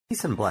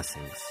Peace and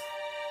blessings.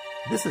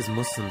 This is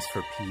Muslims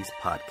for Peace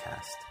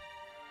podcast.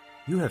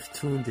 You have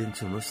tuned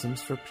into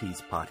Muslims for Peace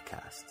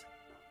podcast.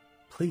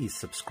 Please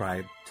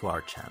subscribe to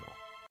our channel.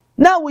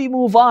 Now we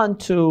move on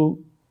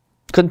to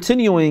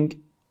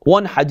continuing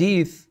one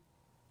hadith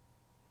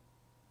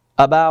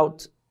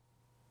about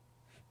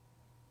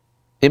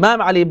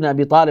Imam Ali ibn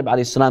Abi Talib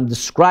alayhi salam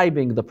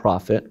describing the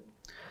Prophet.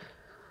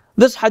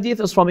 This hadith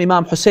is from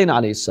Imam Hussein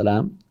alayhi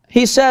salam.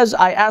 He says,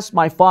 I asked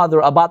my father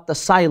about the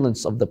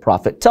silence of the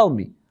Prophet. Tell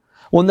me,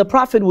 when the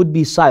Prophet would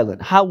be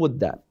silent, how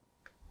would that?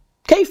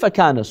 كيف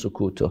كان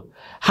سكوته?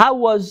 How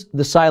was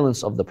the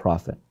silence of the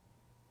Prophet?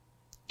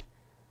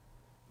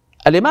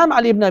 Imam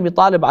Ali ibn Abi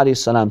Talib alayhi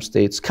salam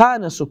states,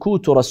 كان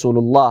سكوت رسول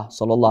الله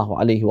صلى الله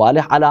عليه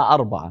وآله على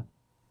أربعة.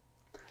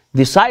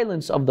 The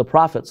silence of the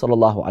Prophet صلى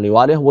الله عليه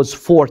وآله was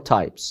four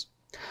types.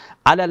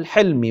 على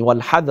الحلم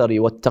والحذر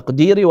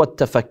والتقدير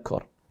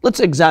والتفكر. Let's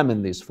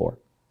examine these four.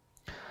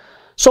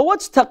 So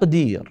what's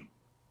taqdeer?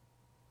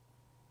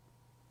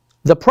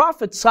 The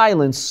Prophet's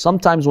silence,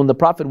 sometimes when the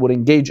Prophet would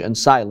engage in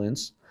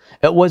silence,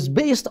 it was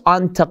based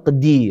on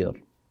taqdeer.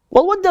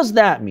 Well, what does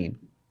that mean?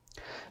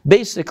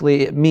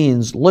 Basically, it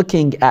means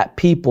looking at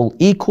people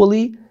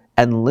equally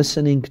and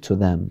listening to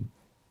them.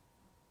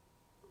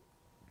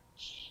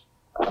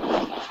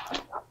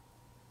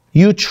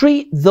 You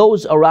treat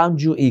those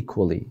around you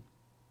equally.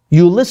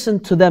 You listen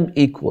to them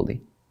equally.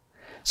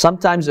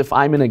 Sometimes if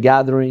I'm in a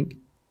gathering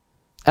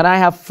and I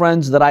have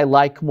friends that I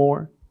like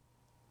more,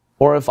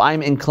 or if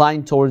I'm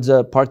inclined towards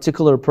a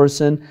particular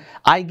person,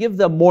 I give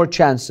them more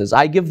chances.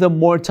 I give them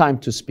more time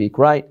to speak,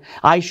 right?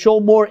 I show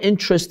more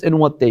interest in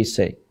what they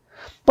say.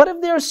 But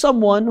if there's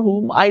someone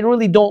whom I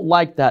really don't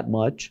like that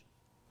much,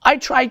 I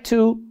try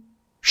to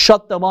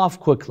shut them off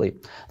quickly.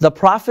 The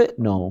Prophet,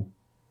 no.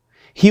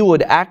 He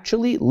would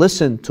actually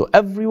listen to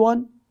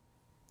everyone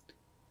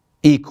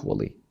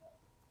equally.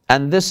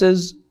 And this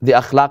is the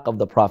akhlaq of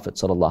the Prophet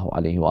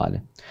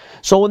ﷺ.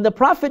 So when the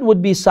Prophet would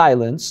be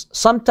silenced,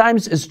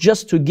 sometimes it's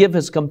just to give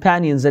his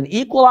companions an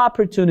equal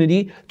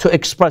opportunity to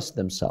express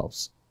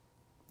themselves.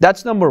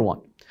 That's number one.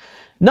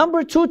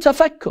 Number two,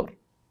 tafakkur.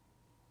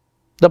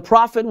 The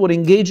Prophet would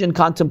engage in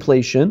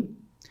contemplation.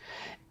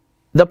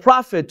 The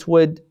Prophet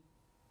would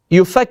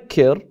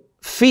yufakkir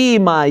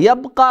فيما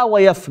يبقى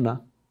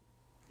ويفنى.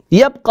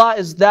 Yabqa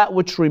is that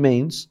which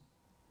remains.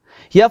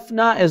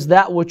 Yafna is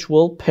that which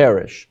will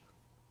perish.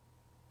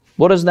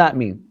 What does that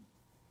mean?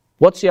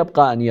 What's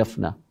yabqa and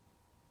yafna?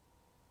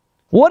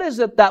 What is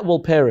it that will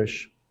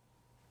perish?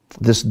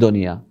 This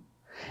dunya.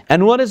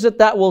 And what is it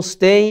that will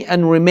stay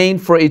and remain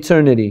for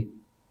eternity?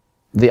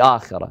 The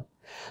akhirah.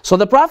 So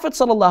the Prophet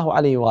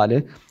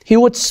ﷺ, he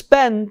would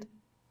spend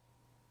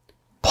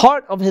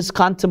part of his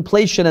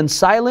contemplation and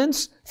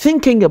silence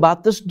thinking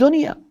about this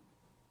dunya.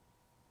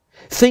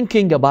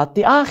 Thinking about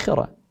the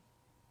akhirah.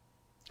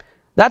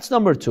 That's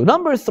number two.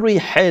 Number three,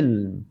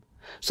 hilm.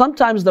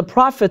 Sometimes the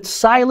Prophet's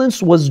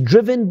silence was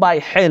driven by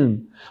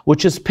hilm,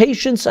 which is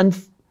patience and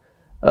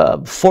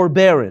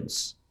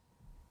forbearance.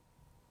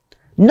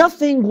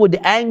 Nothing would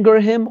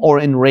anger him or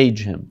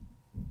enrage him.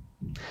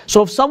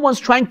 So if someone's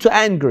trying to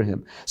anger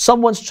him,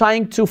 someone's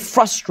trying to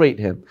frustrate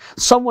him,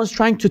 someone's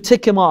trying to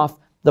tick him off,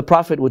 the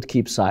Prophet would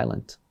keep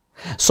silent.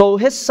 So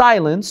his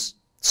silence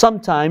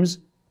sometimes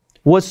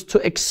was to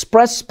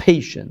express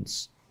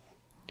patience.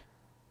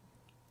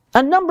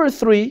 And number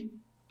three,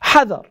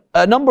 hadar.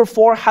 Number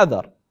four,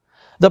 hadar.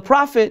 The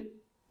Prophet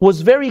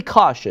was very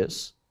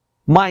cautious,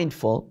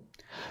 mindful,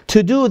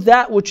 to do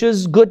that which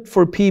is good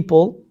for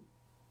people,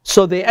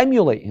 so they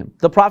emulate him.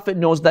 The Prophet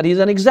knows that he's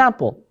an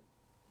example.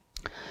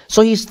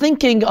 So he's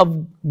thinking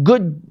of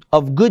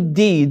good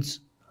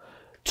deeds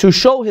to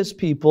show his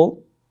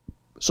people,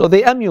 so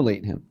they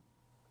emulate him.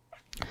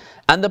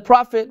 And the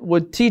Prophet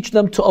would teach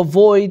them to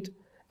avoid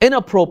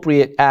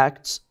inappropriate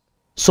acts,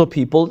 so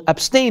people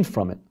abstain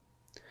from it.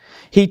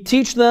 He'd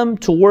teach them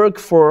to work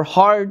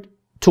hard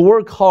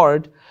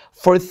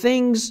for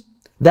things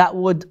that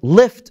would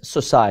lift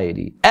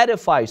society,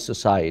 edify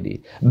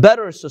society,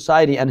 better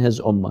society and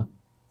his ummah.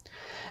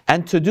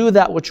 And to do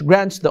that which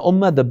grants the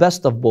ummah the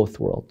best of both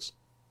worlds.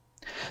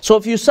 So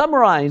if you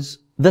summarize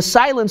the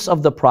silence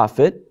of the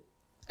Prophet,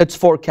 it's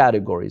four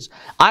categories.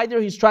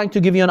 Either he's trying to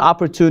give you an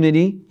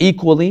opportunity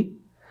equally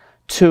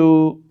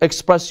to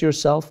express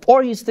yourself,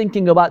 or he's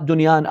thinking about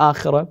dunya and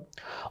akhirah,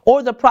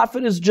 or the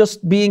Prophet is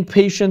just being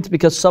patient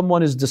because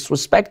someone is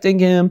disrespecting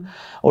him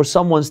or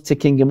someone's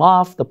ticking him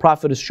off. The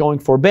Prophet is showing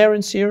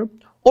forbearance here,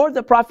 or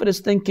the Prophet is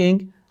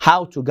thinking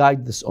how to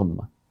guide this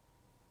ummah.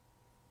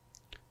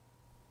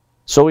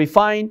 So we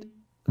find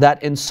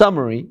that in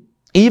summary,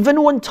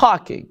 even when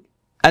talking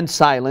and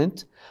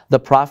silent, the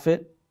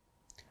Prophet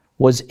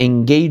was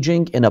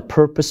engaging in a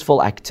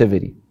purposeful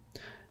activity.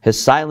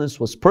 His silence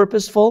was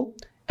purposeful,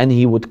 and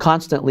he would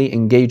constantly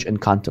engage in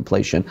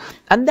contemplation.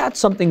 And that's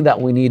something that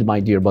we need, my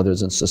dear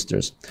brothers and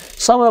sisters.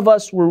 Some of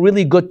us were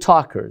really good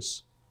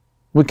talkers.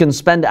 We can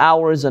spend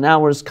hours and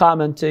hours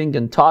commenting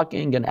and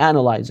talking and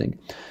analyzing.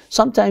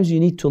 Sometimes you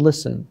need to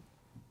listen.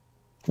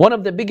 One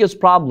of the biggest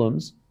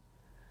problems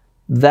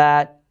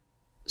that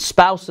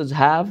spouses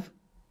have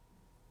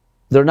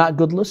they're not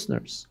good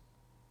listeners.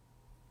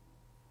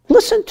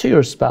 Listen to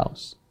your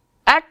spouse.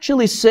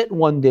 Actually sit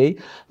one day,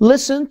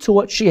 listen to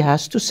what she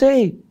has to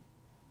say.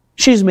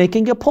 She's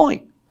making a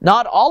point.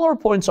 Not all her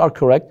points are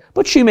correct,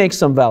 but she makes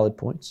some valid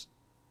points.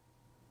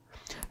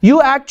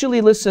 You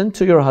actually listen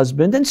to your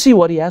husband and see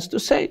what he has to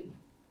say.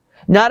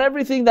 Not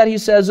everything that he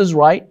says is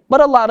right,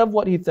 but a lot of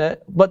what he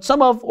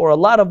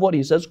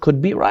says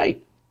could be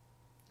right.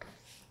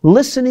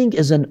 Listening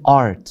is an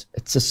art,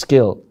 it's a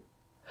skill.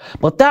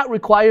 But that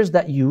requires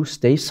that you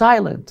stay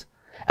silent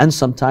and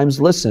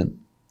sometimes listen.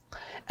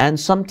 And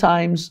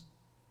sometimes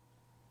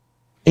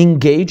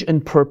engage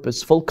in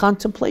purposeful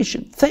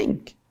contemplation.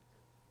 Think.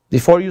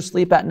 Before you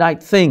sleep at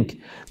night, think.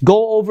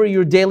 Go over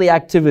your daily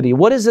activity.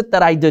 What is it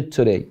that I did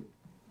today?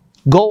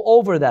 Go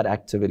over that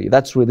activity.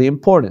 That's really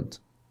important.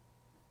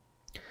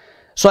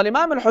 So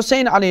Imam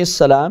al-Hussein alayhi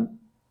salam,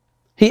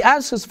 he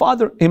asked his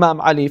father, Imam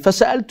Ali,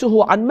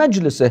 فَسَأَلْتُهُ عَنْ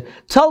مَجْلِسِهِ.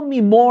 Tell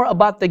me more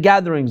about the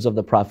gatherings of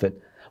the Prophet.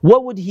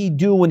 What would he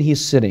do when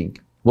he's sitting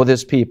with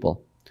his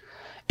people?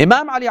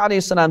 Imam Ali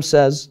alayhi salam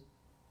says,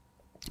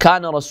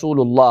 كان رسول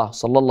الله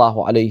صلى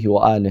الله عليه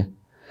وآله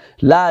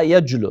لا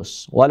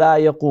يجلس ولا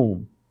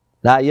يقوم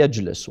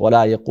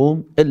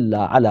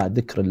إلا على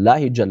ذكر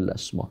الله جل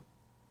اسمه.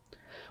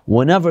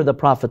 Whenever the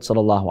Prophet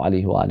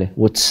ﷺ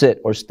would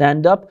sit or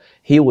stand up,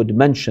 he would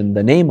mention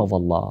the name of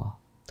Allah.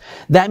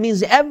 That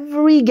means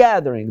every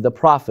gathering the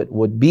Prophet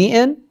would be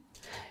in,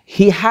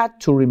 he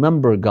had to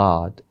remember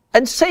God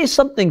and say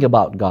something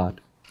about God.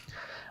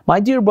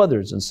 My dear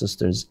brothers and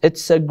sisters,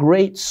 it's a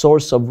great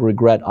source of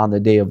regret on the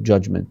Day of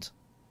Judgment.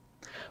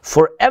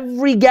 For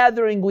every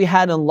gathering we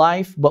had in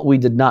life, but we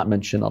did not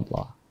mention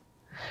Allah.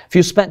 If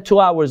you spent 2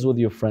 hours with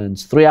your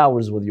friends, 3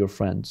 hours with your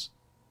friends,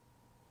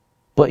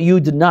 but you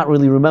did not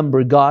really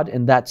remember God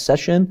in that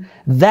session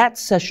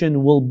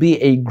will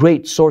be a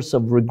great source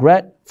of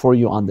regret for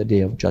you on the Day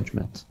of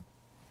Judgment.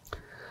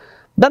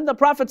 Then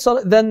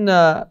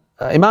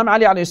Imam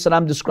Ali alayhi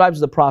salam describes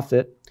the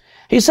Prophet.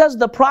 He says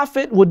the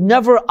Prophet would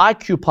never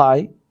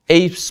occupy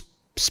a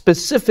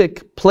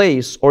specific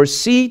place or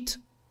seat,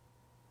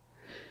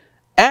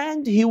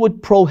 and he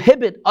would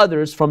prohibit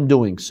others from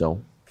doing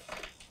so.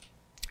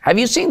 Have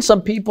you seen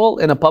some people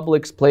in a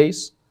public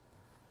place?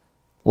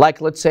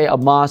 Like, let's say, a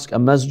mosque, a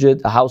masjid,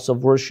 a house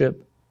of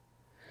worship.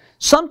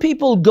 Some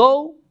people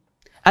go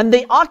and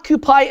they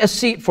occupy a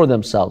seat for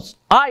themselves.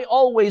 I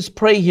always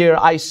pray here,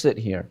 I sit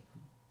here.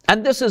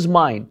 And this is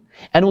mine.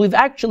 And we've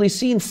actually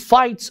seen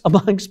fights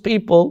amongst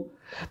people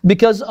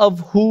because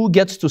of who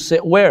gets to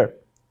sit where.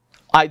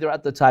 Either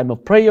at the time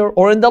of prayer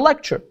or in the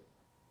lecture.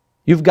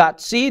 You've got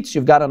seats,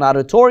 you've got an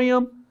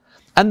auditorium,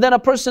 and then a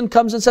person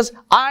comes and says,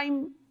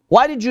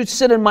 why did you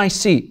sit in my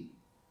seat?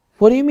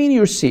 What do you mean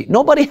your seat?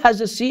 Nobody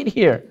has a seat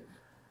here.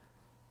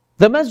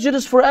 The masjid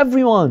is for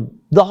everyone.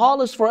 The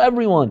hall is for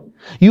everyone.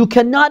 You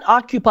cannot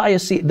occupy a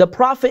seat. The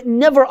Prophet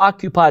never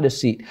occupied a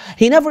seat.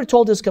 He never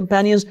told his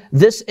companions,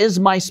 this is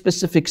my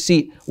specific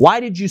seat. Why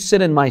did you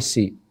sit in my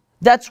seat?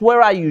 That's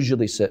where I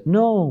usually sit.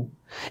 No.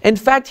 In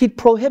fact, he'd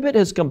prohibit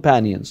his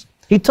companions.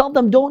 He'd tell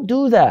them, don't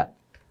do that.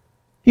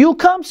 You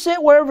come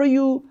sit wherever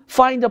you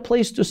find a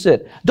place to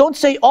sit. Don't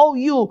say,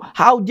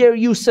 how dare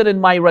you sit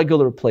in my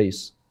regular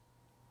place?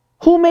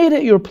 Who made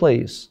it your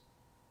place?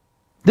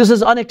 This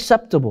is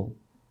unacceptable.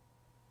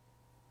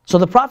 So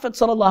the Prophet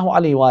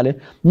ﷺ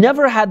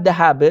never had the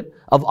habit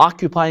of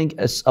occupying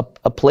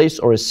a place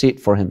or a seat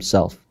for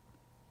himself.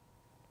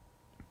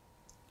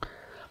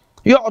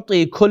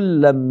 يعطي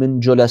كل من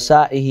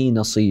جلسائه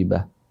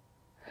نصيبه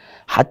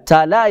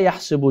حتى لا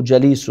يحسب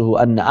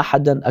جليسه أن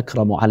أحدا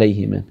أكرم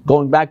عليه منه.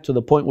 Going back to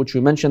the point which we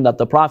mentioned, that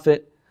the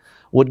Prophet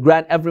would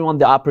grant everyone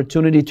the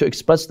opportunity to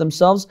express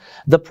themselves.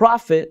 The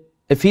Prophet,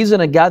 if he's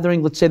in a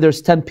gathering, let's say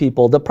there's 10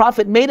 people, the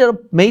Prophet made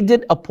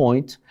it a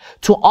point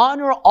to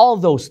honor all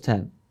those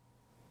 10.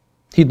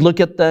 He'd look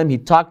at them,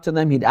 he'd talk to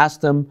them, he'd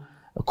ask them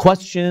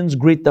questions,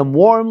 greet them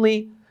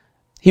warmly.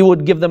 He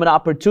would give them an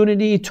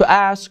opportunity to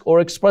ask or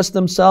express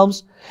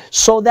themselves,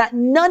 so that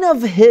none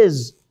of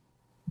his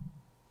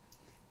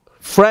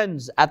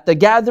friends at the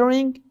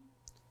gathering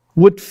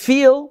would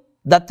feel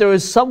that there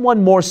is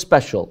someone more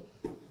special.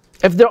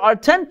 If there are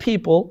 10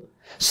 people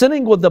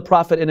sitting with the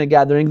Prophet in a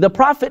gathering, the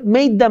Prophet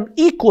made them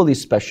equally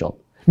special.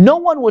 No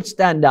one would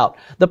stand out.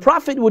 The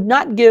Prophet would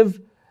not give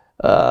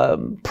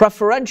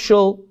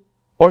preferential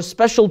or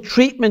special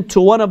treatment to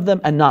one of them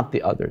and not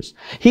the others.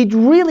 He'd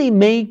really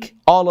make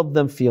all of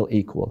them feel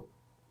equal.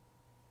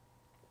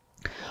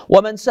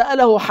 وَمَنْ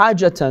سَأَلَهُ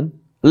حَاجَةً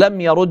لَمْ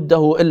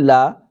يَرُدَّهُ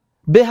إِلَّا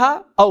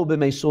بِهَا أَوْ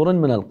بِمَيْسُورٍ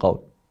مِنَ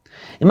الْقَوْلِ.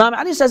 Imam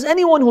Ali says,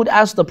 anyone who'd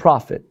ask the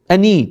Prophet a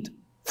need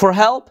for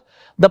help,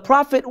 the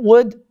Prophet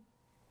would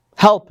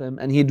help him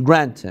and he'd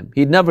grant him.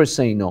 He'd never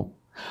say no.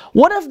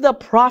 What if the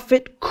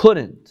Prophet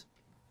couldn't?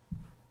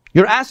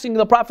 You're asking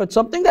the Prophet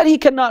something that he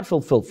cannot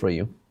fulfill for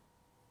you,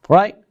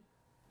 right?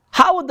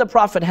 How would the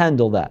Prophet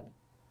handle that?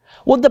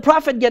 Would the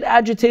Prophet get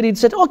agitated and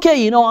said,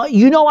 okay, you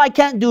know I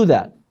can't do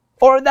that.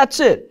 Or that's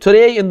it.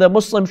 Today in the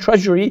Muslim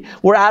treasury,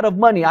 we're out of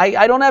money.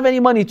 I don't have any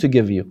money to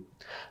give you.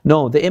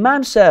 No, the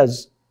Imam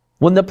says,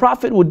 when the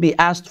Prophet would be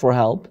asked for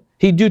help,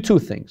 he'd do two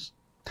things.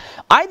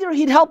 Either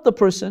he'd help the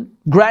person,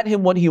 grant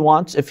him what he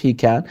wants if he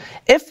can.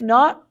 If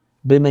not,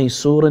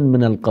 بِمَيْسُورٍ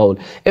مِنَ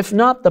الْقَوْلِ. If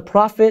not, the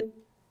Prophet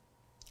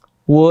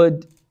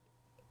would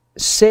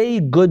say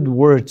good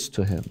words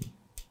to him.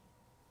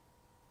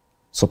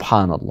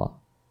 Subhanallah.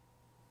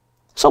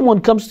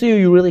 Someone comes to you,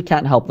 you really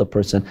can't help the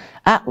person.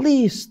 At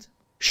least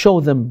show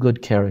them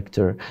good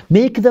character.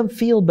 Make them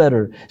feel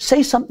better.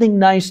 Say something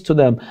nice to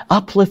them.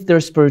 Uplift their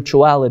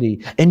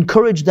spirituality.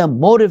 Encourage them,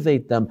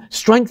 motivate them,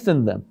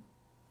 strengthen them.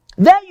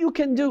 That you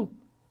can do.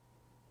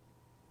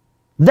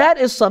 That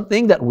is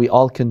something that we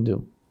all can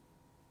do.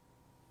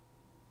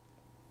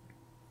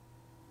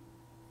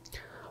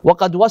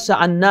 وَقَدْ وَسَعَ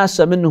النَّاسَ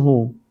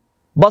مِنْهُ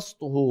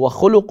بَسْطُهُ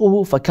وَخُلُقُهُ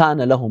فَكَانَ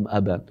لَهُمْ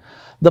أَبًا.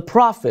 The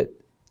Prophet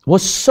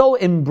was so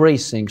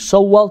embracing,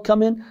 so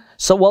welcoming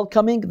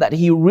that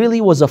he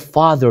really was a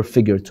father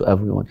figure to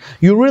everyone.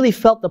 You really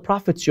felt the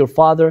Prophet's your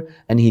father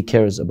and he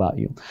cares about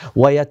you.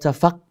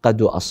 وَيَتَفَقَّدُ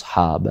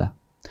أَصْحَابَهُ.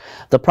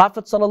 The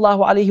Prophet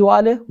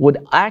ﷺ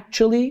would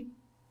actually,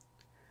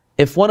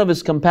 if one of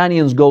his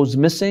companions goes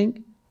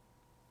missing,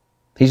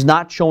 he's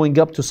not showing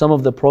up to some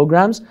of the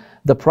programs,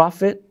 the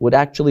Prophet would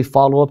actually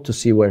follow up to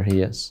see where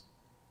he is.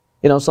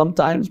 You know,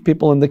 sometimes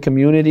people in the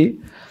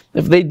community,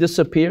 if they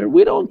disappear,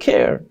 we don't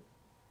care.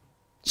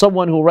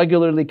 Someone who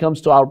regularly comes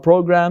to our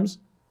programs,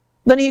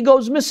 then he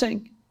goes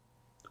missing.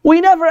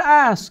 We never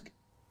ask.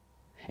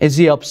 Is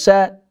he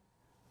upset?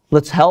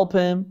 Let's help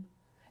him.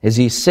 Is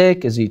he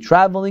sick? Is he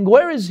traveling?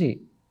 Where is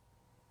he?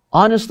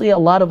 Honestly, a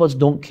lot of us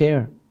don't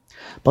care.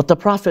 But the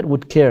Prophet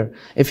would care.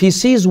 If he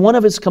sees one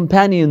of his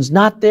companions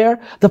not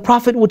there, the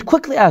Prophet would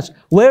quickly ask,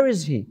 where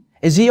is he?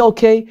 Is he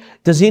okay?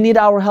 Does he need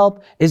our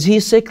help? Is he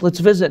sick? Let's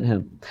visit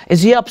him.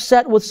 Is he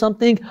upset with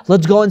something?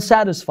 Let's go and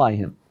satisfy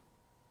him.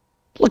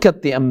 Look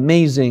at the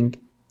amazing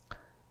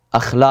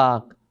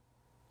akhlaq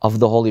of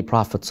the Holy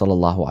Prophet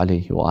sallallahu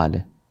alaihi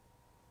wasallam.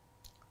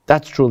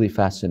 That's truly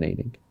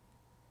fascinating.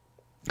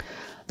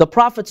 The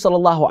Prophet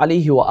sallallahu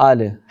alaihi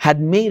wasallam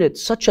had made it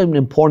such an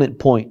important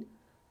point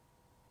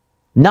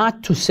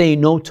not to say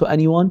no to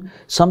anyone.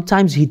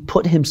 Sometimes he'd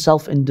put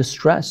himself in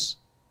distress.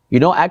 You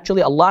know,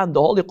 actually Allah in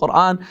the Holy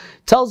Quran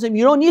tells him,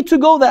 you don't need to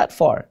go that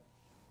far.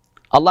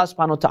 Allah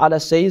subhanahu wa ta'ala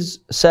says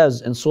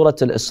in Surah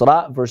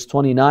Al-Isra, verse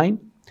 29,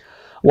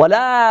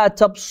 وَلَا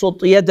تَبْسُطْ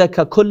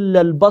يَدَكَ كُلَّ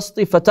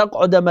الْبَسْطِ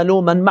فَتَقْعُدَ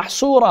مَلُومًا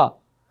مَحْسُورًا.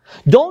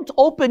 Don't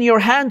open your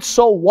hand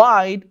so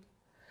wide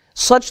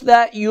such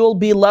that you'll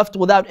be left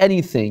without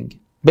anything,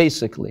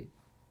 basically.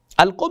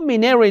 Al-Qummi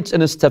narrates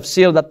in his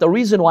tafsir that the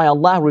reason why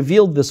Allah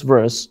revealed this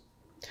verse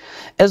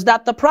is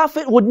that the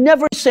Prophet would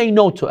never say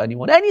no to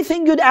anyone.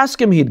 Anything you'd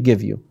ask him, he'd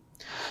give you.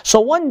 So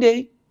one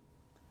day,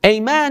 a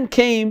man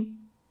came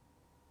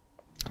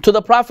to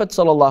the Prophet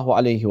sallallahu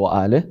alaihi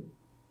wasallam,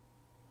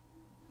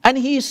 and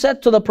he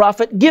said to the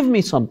Prophet, give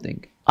me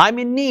something. I'm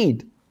in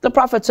need. The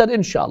Prophet said,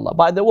 inshallah,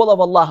 by the will of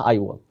Allah, I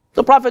will.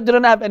 The Prophet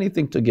didn't have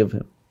anything to give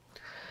him.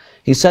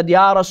 He said,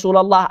 Ya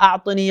Rasulullah,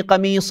 a'tini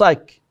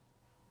qamisak.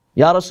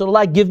 Ya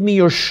Rasulullah, give me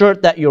your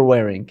shirt that you're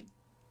wearing.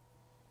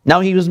 Now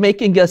he was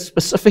making a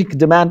specific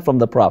demand from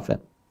the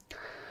Prophet.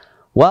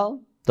 Well,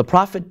 the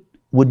Prophet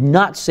would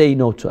not say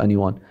no to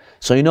anyone.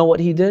 So you know what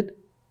he did?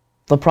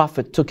 The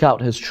Prophet took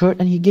out his shirt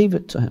and he gave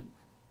it to him.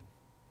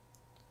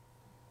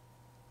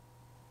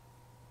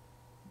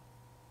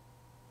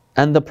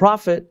 And the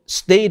Prophet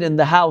stayed in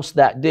the house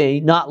that day,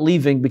 not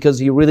leaving because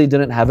he really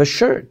didn't have a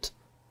shirt.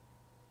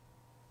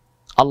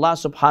 Allah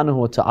subhanahu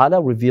wa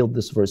ta'ala revealed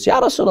this verse.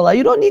 Ya Rasulullah,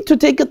 you don't need to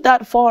take it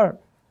that far.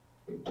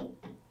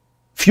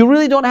 If you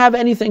really don't have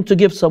anything to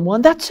give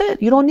someone, that's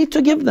it. You don't need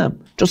to give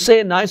them. Just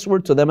say a nice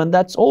word to them and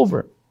that's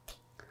over.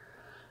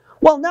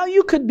 Well, now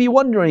you could be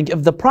wondering,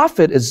 if the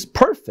Prophet is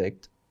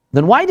perfect,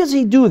 then why does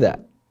he do that,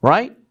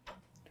 right?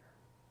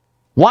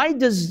 Why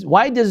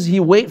does he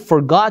wait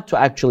for God to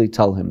actually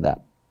tell him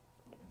that?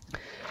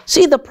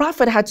 See, the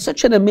Prophet had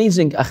such an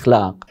amazing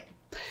akhlaq.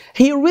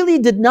 He really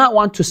did not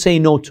want to say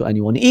no to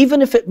anyone,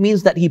 even if it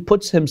means that he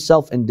puts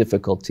himself in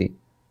difficulty.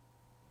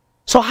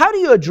 So how do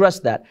you address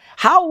that?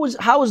 How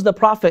is the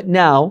Prophet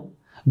now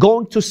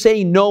going to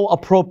say no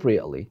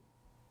appropriately?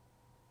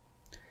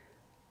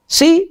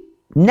 See,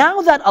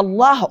 now that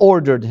Allah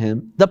ordered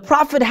him, the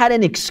Prophet had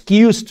an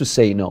excuse to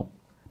say no,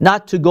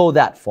 not to go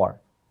that far.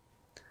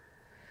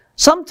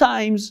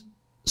 Sometimes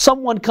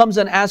someone comes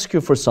and asks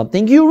you for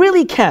something, you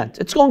really can't.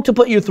 It's going to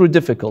put you through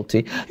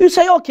difficulty. You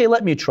say, okay,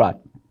 let me try.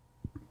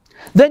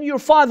 Then your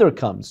father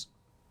comes.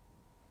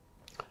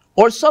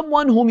 Or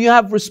someone whom you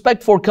have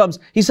respect for comes.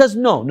 He says,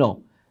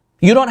 no,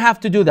 you don't have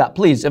to do that,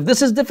 please. If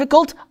this is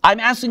difficult, I'm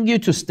asking you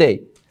to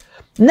stay.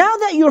 Now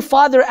that your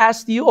father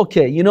asked you,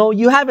 okay,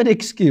 you have an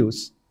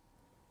excuse.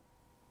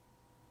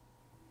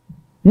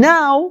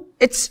 Now,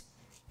 it's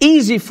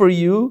easy for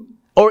you,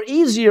 or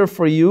easier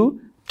for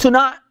you,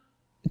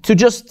 to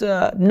just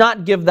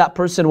not give that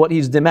person what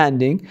he's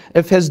demanding,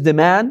 if his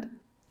demand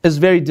is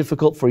very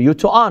difficult for you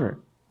to honor.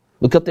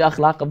 Look at the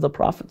akhlaq of the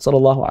Prophet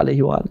sallallahu alaihi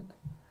wasallam.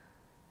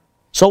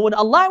 So when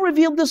Allah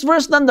revealed this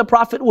verse, then the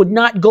Prophet would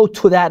not go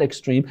to that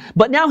extreme.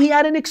 But now he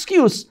had an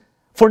excuse.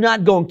 for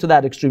not going to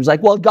that extreme. It's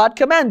like, well, God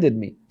commanded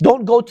me.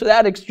 Don't go to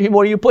that extreme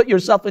where you put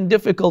yourself in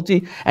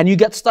difficulty and you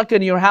get stuck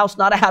in your house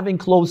not having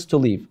clothes to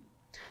leave.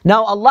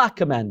 Now Allah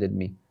commanded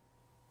me.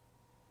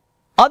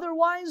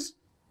 Otherwise,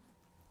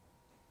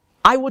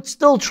 I would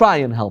still try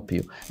and help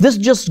you. This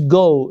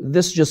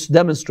just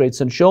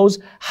demonstrates and shows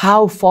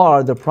how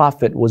far the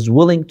Prophet was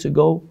willing to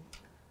go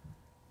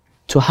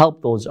to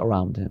help those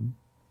around him.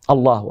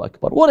 Allahu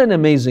Akbar. What an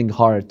amazing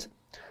heart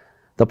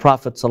the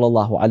Prophet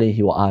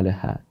ﷺ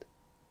had.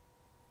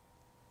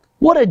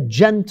 What a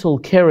gentle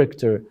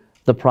character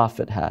the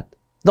Prophet had.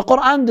 The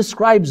Quran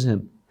describes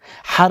him.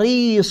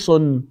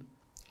 حَرِيصٌ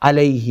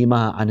عَلَيْهِ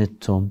مَا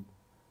عَنِتُّمْ.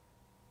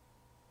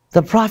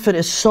 The Prophet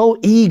is so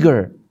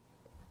eager,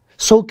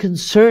 so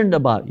concerned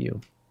about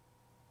you.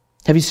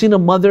 Have you seen a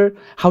mother,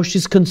 how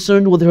she's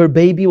concerned with her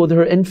baby, with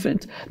her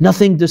infant?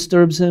 Nothing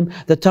disturbs him,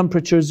 the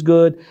temperature's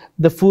good,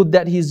 the food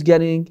that he's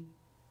getting,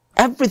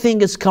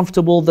 everything is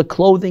comfortable, the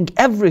clothing,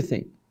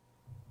 everything.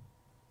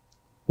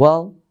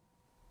 Well,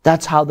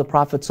 that's how the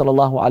Prophet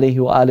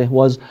ﷺ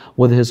was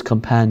with his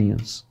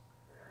companions.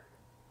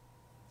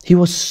 He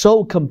was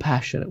so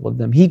compassionate with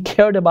them. He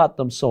cared about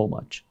them so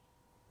much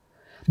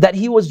that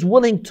he was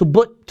willing to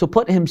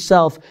put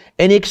himself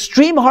in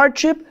extreme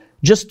hardship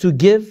just to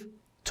give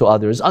to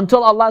others.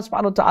 Until Allah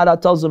subhanahu wa ta'ala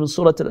tells him in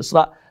Surah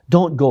Al-Isra,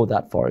 don't go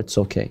that far, it's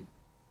okay.